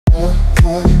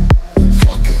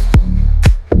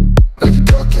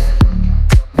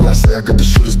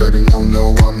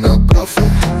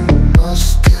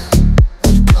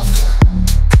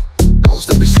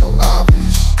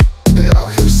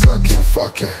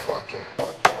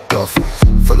duffel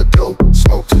full of dope,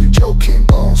 smoke till you choking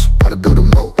bones. Gotta build a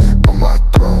moat on my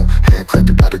throne. Hand crank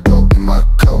it, gotta go in my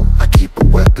coat. I keep a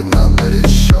weapon, I let it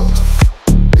show.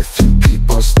 If you keep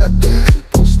on stepping,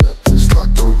 start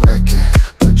the wrecking,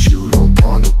 but you don't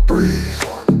wanna breathe.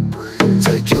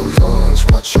 Take your lungs,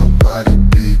 watch your body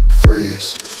beat,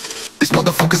 freeze. These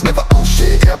motherfuckers never own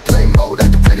shit. Airplane mode,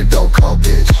 activated, don't call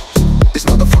bitch. These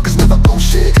motherfuckers never own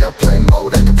shit. Airplane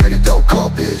mode, activated, don't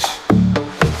call bitch.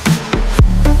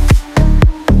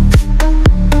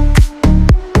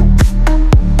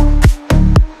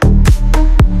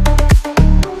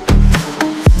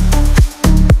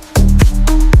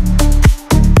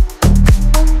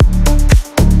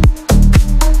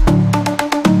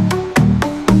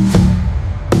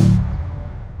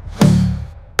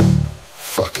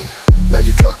 Now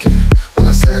you ducking. When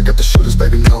I say I got the shooters,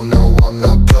 baby, no, no, I'm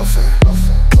not bluffing.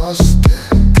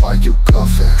 Bustin', why you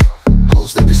cuffing?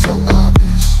 Hoes, they be so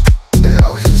obvious. They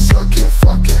out here sucking,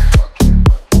 fucking.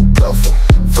 Duffel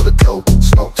full of dope,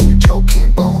 smoke till you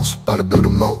choking bones. About to build a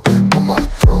moat on my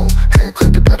throne. Hand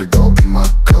crank it, gotta go in my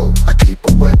coat. I keep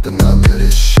a weapon, I let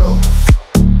it show.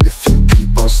 If you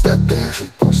keep on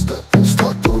stepping,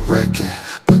 start the wrecking,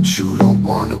 but you don't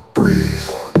wanna breathe.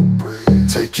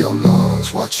 Take your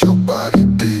lungs, watch your body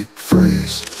deep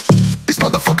freeze. These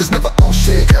motherfuckers never own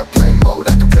shit. Airplane mode,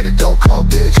 activated, don't call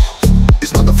bitch.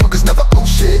 These motherfuckers never own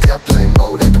shit. Airplane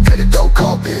mode, activated, don't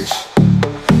call bitch.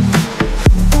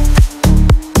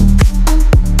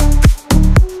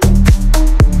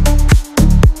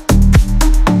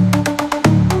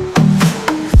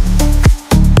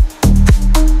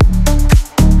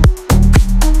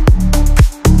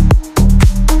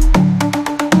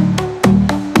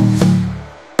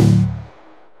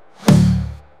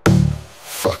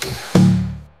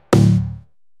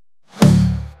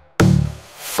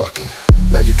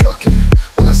 Now you ducking.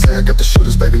 When I say I got the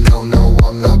shooters, baby, no, no,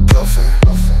 I'm not bluffing.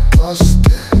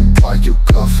 Bustin', why you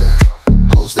cuffing?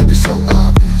 Hoes, they be so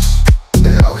obvious.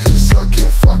 They out here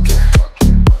sucking, fucking.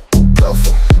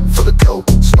 Duffel full of dope,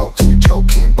 smoke till you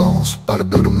choking bones. About to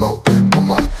build a moat on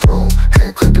my throne.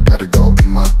 Hand crank it, gotta go in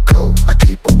my coat. I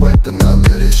keep a weapon, I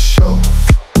let it show.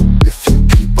 If you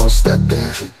keep on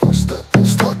stepping,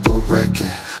 start the wrecking,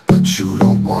 but you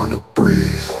don't wanna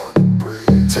breathe.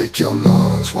 Take your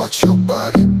lungs, watch your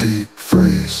body deep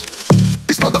freeze.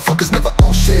 These motherfuckers never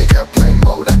own shit. Airplane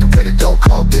mode, activated, don't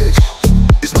call bitch.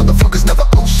 These motherfuckers never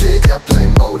own shit.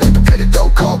 Airplane mode, activated,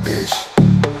 don't call bitch.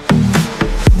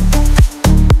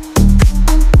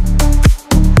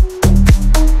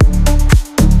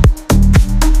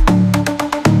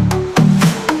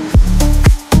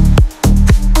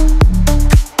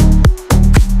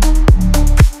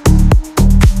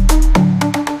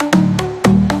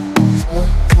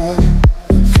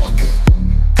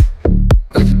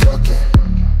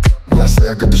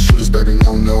 I got the shooters, baby,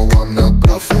 no, no, I'm not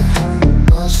bluffing.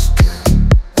 Bustin',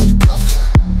 bluffing.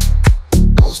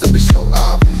 Hoes, they be so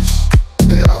obvious.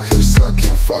 They out here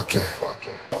sucking, fucking.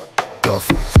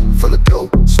 Duffel full of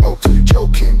dope, smoke till you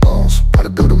choking bones. Gotta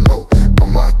build a moat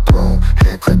on my throne.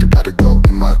 Hand crank it, gotta go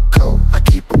in my coat. I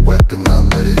keep a weapon, I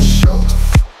let it show.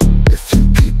 If you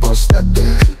keep on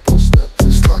stepping,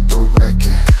 start the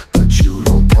wrecking, but you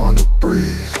don't wanna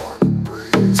breathe.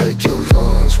 Take your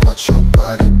lungs, watch your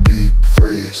body beat,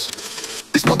 freeze.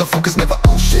 These motherfuckers never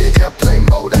own shit. Airplane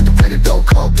mode, activated, don't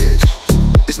call bitch.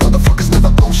 These motherfuckers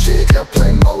never own shit.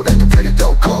 Airplane mode, activated,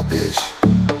 don't call bitch.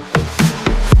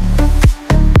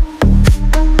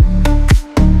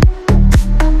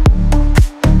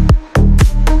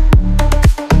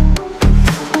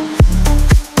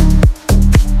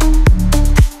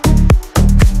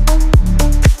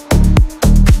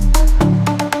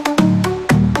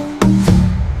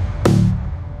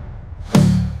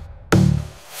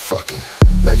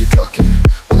 Now you ducking.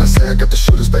 When I say I got the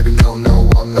shooters, baby, no, no,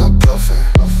 I'm not bluffing.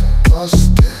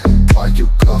 Bustin', why you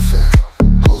cuffing?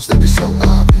 Hoes, they be so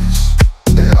obvious.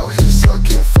 They out here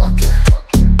sucking,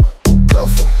 fucking.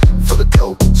 Duffel full of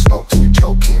dope, smoke till you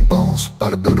choking bones. About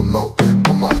to build a moat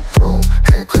on my throne.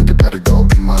 Hand crank it, gotta go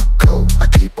in my coat. I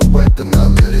keep a weapon, I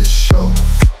let it show.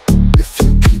 If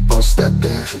you keep on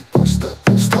stepping,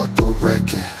 start the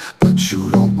wrecking, but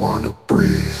you don't wanna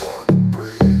breathe.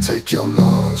 Take your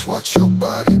lungs, watch your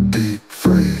body deep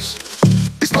freeze.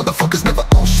 These motherfuckers never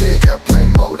own shit.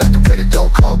 Airplane mode, activated,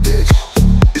 don't call bitch.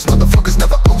 These motherfuckers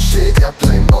never own shit.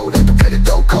 Airplane mode, activated,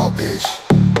 don't call bitch.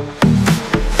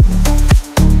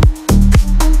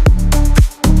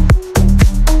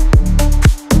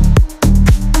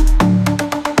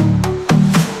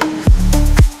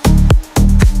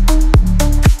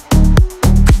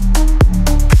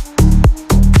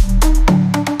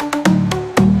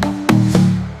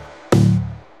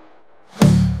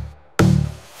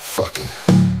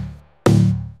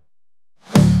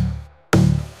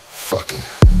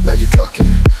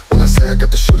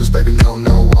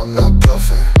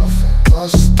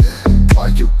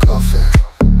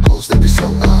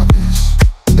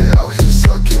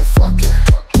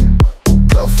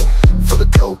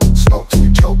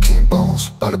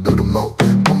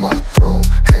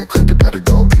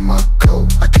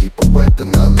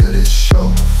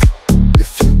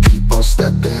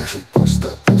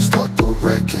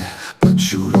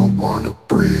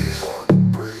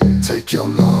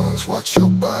 watch your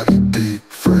body.